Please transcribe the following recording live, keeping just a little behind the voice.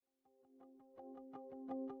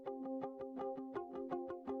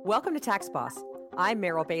Welcome to Tax Boss. I'm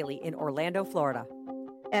Meryl Bailey in Orlando, Florida.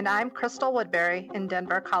 And I'm Crystal Woodbury in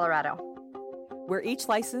Denver, Colorado. We're each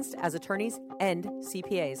licensed as attorneys and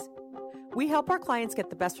CPAs. We help our clients get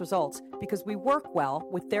the best results because we work well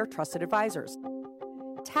with their trusted advisors.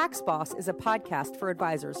 Tax Boss is a podcast for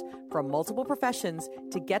advisors from multiple professions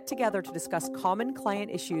to get together to discuss common client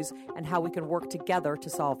issues and how we can work together to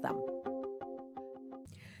solve them.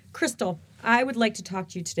 Crystal, I would like to talk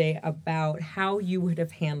to you today about how you would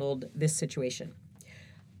have handled this situation.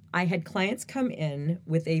 I had clients come in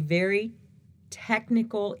with a very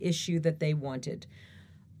technical issue that they wanted.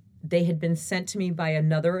 They had been sent to me by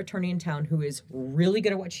another attorney in town who is really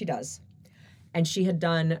good at what she does. And she had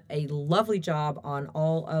done a lovely job on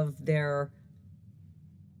all of their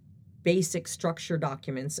basic structure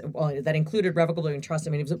documents that included revocable living trust.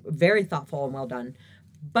 I mean, it was very thoughtful and well done.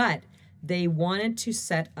 But they wanted to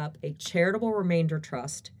set up a charitable remainder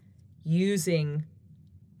trust using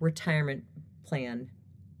retirement plan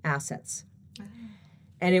assets.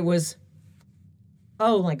 And it was,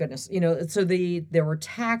 oh my goodness, so there were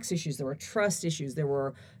tax issues, there were trust issues, there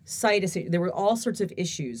were site issues, there were all sorts of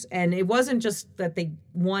issues. And it wasn't just that they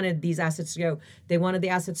wanted these assets to go, they wanted the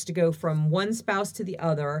assets to go from one spouse to the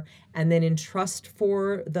other, and then in trust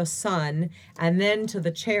for the son, and then to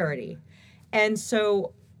the charity. And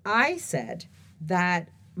so I said that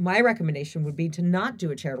my recommendation would be to not do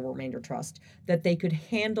a charitable remainder trust, that they could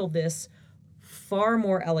handle this far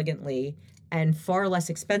more elegantly and far less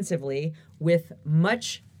expensively with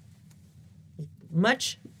much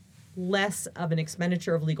less of an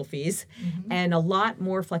expenditure of legal fees and a lot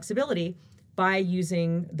more flexibility by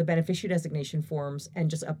using the beneficiary designation forms and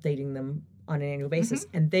just updating them on an annual basis.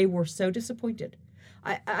 And they were so disappointed.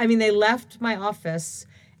 I mean, they left my office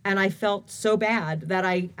and I felt so bad that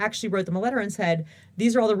I actually wrote them a letter and said,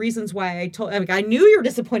 these are all the reasons why I knew you're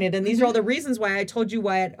disappointed, and these are all the reasons why I told you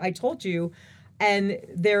why I told you. And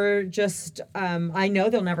they're just, I know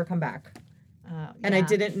they'll never come back. And I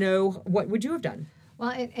didn't know, what would you have done?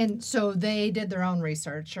 Well, and so they did their own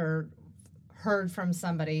research or heard from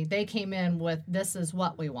somebody. They came in with, this is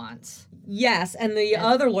what we want. Yes, and the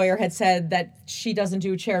other lawyer had said that she doesn't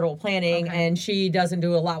do charitable planning and she doesn't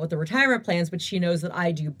do a lot with the retirement plans, but she knows that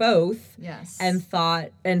I do both. Yes. And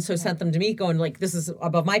sent them to me going like, this is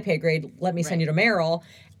above my pay grade. Let me send you to Meryl.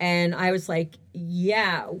 And I was like,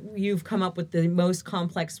 yeah, you've come up with the most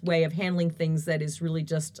complex way of handling things that is really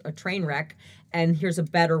just a train wreck. And here's a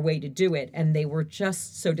better way to do it. And they were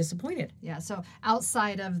just so disappointed. Yeah. So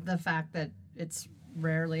outside of the fact that it's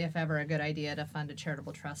rarely, if ever, a good idea to fund a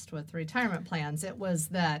charitable trust with retirement plans, it was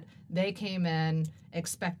that they came in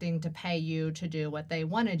expecting to pay you to do what they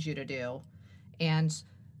wanted you to do. And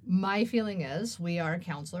my feeling is we are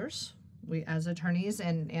counselors, we as attorneys,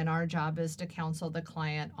 and our job is to counsel the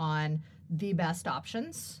client on the best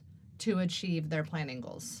options to achieve their planning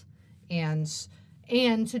goals and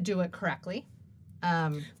to do it correctly.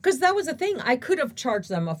 Because that was the thing. I could have charged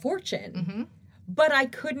them a fortune. But I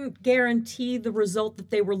couldn't guarantee the result that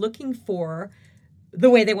they were looking for the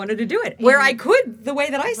way they wanted to do it. Where I could, the way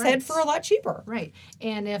that I said, for a lot cheaper. Right.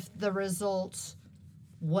 And if the result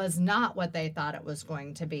was not what they thought it was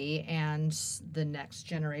going to be, and the next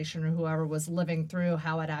generation or whoever was living through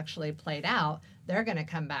how it actually played out, they're going to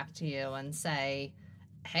come back to you and say,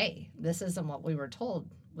 hey, this isn't what we were told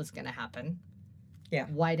was going to happen. Yeah.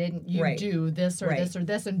 Why didn't you do this or this or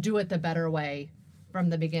this and do it the better way from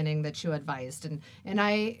the beginning that you advised? And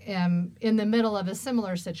I am in the middle of a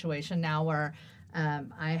similar situation now where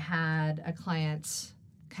I had a client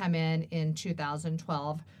come in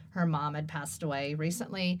 2012. Her mom had passed away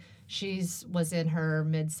recently. She was in her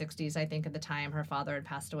mid-60s, I think, at the time. Her father had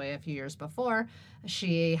passed away a few years before.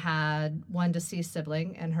 She had one deceased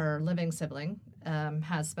sibling, and her living sibling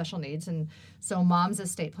has special needs. And so mom's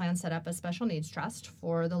estate plan set up a special needs trust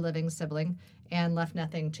for the living sibling and left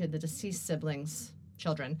nothing to the deceased siblings'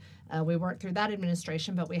 children. We worked through that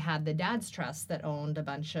administration, but we had the dad's trust that owned a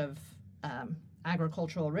bunch of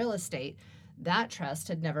agricultural real estate. That trust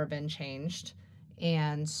had never been changed.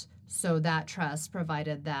 And so that trust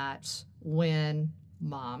provided that when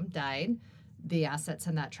mom died, the assets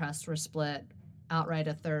in that trust were split outright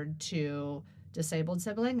a third to disabled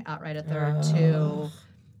sibling, outright a third to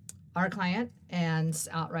our client, and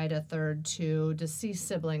outright a third to deceased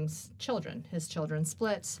siblings' children. His children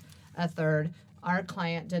split a third. Our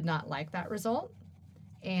client did not like that result.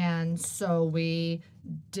 And so we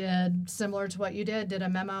did, similar to what you did a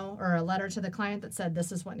memo or a letter to the client that said,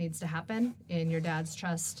 this is what needs to happen in your dad's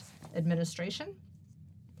trust administration.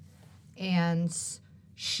 And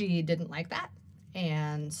she didn't like that.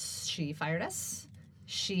 And she fired us.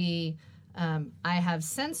 I have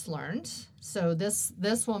since learned, So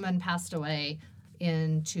this woman passed away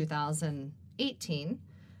in 2018.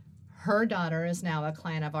 Her daughter is now a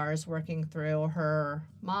client of ours working through her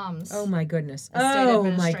mom's. Oh my goodness. Estate Oh my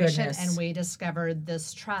administration, goodness. and we discovered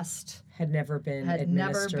this trust had never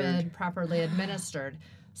been properly administered.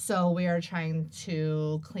 So we are trying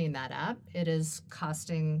to clean that up. It is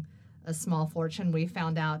costing a small fortune. We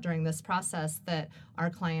found out during this process that our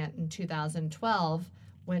client in 2012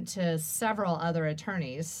 went to several other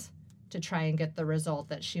attorneys to try and get the result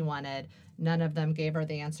that she wanted. None of them gave her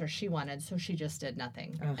the answer she wanted, so she just did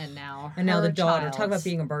nothing. Ugh. And now the daughter, talk about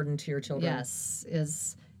being a burden to your children. Yes,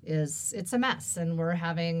 is it's a mess, and we're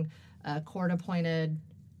having a court-appointed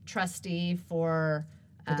trustee for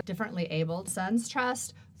differently abled sons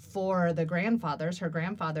trust. For the grandfathers, her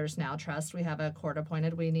grandfather's now trust, we have a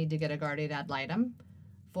court-appointed. We need to get a guardian ad litem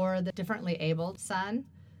for the differently abled son.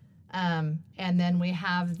 And then we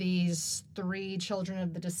have these 3 children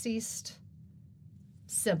of the deceased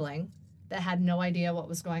sibling that had no idea what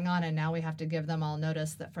was going on, and now we have to give them all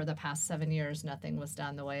notice that for the past 7 years, nothing was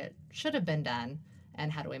done the way it should have been done,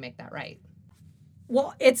 and how do we make that right?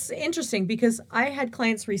 Well, it's interesting because I had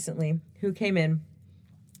clients recently who came in.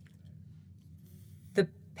 The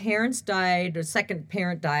parents died, or second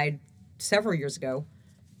parent died several years ago.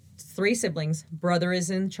 3 siblings. Brother is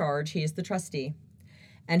in charge. He is the trustee.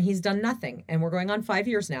 And he's done nothing. And we're going on 5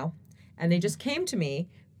 years now. And they just came to me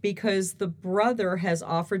because the brother has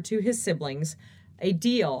offered to his siblings a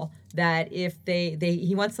deal that if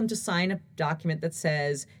he wants them to sign a document that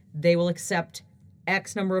says they will accept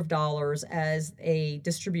X number of dollars as a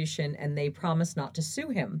distribution, and they promise not to sue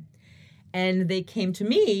him. And they came to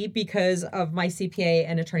me because of my CPA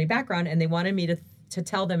and attorney background, and they wanted me to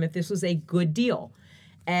tell them if this was a good deal.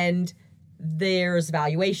 And there's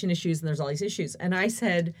valuation issues and there's all these issues. And I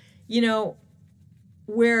said,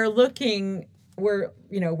 we're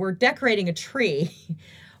decorating a tree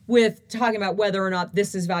with talking about whether or not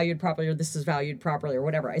this is valued properly or this is valued properly or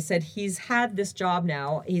whatever. I said, he's had this job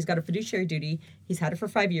now. He's got a fiduciary duty. He's had it for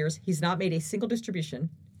 5 years. He's not made a single distribution.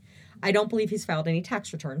 I don't believe he's filed any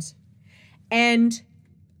tax returns. And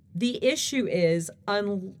the issue is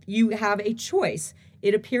you have a choice.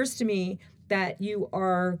 It appears to me that you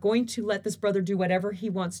are going to let this brother do whatever he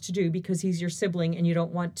wants to do because he's your sibling and you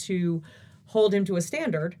don't want to hold him to a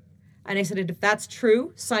standard. And I said, if that's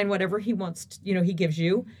true, sign whatever he wants to, he gives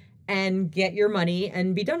you, and get your money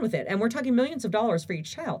and be done with it. And we're talking millions of dollars for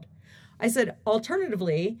each child. I said,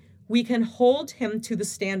 alternatively, we can hold him to the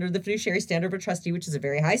standard, the fiduciary standard of a trustee, which is a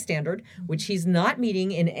very high standard, which he's not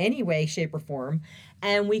meeting in any way, shape, or form.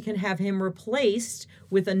 And we can have him replaced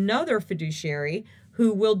with another fiduciary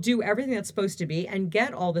who will do everything that's supposed to be and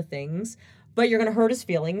get all the things, but you're going to hurt his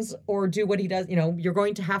feelings or do what he does. You're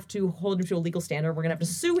going to have to hold him to a legal standard. We're going to have to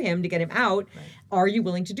sue him to get him out. Right. Are you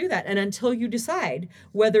willing to do that? And until you decide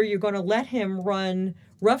whether you're going to let him run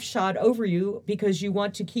roughshod over you because you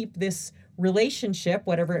want to keep this relationship,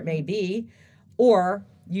 whatever it may be, or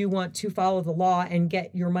you want to follow the law and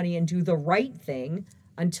get your money and do the right thing,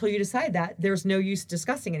 until you decide that, there's no use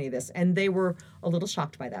discussing any of this. And they were a little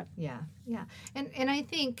shocked by that. Yeah. And I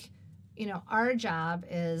think, our job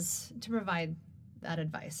is to provide that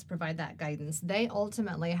advice, provide that guidance. They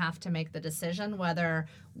ultimately have to make the decision whether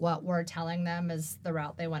what we're telling them is the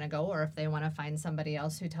route they want to go or if they want to find somebody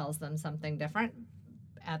else who tells them something different.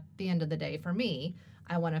 At the end of the day, for me,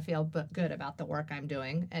 I want to feel good about the work I'm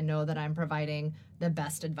doing and know that I'm providing the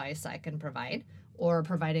best advice I can provide, or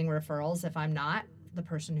providing referrals if I'm not the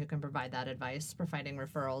person who can provide that advice, providing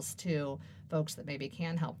referrals to folks that maybe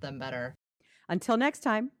can help them better. Until next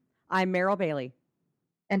time, I'm Meryl Bailey.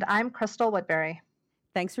 And I'm Crystal Woodbury.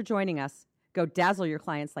 Thanks for joining us. Go dazzle your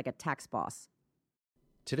clients like a tax boss.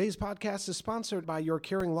 Today's podcast is sponsored by Your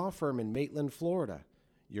Caring Law Firm in Maitland, Florida.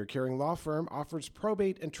 Your Caring Law Firm offers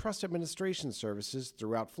probate and trust administration services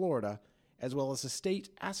throughout Florida, as well as estate,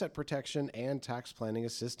 asset protection, and tax planning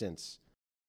assistance.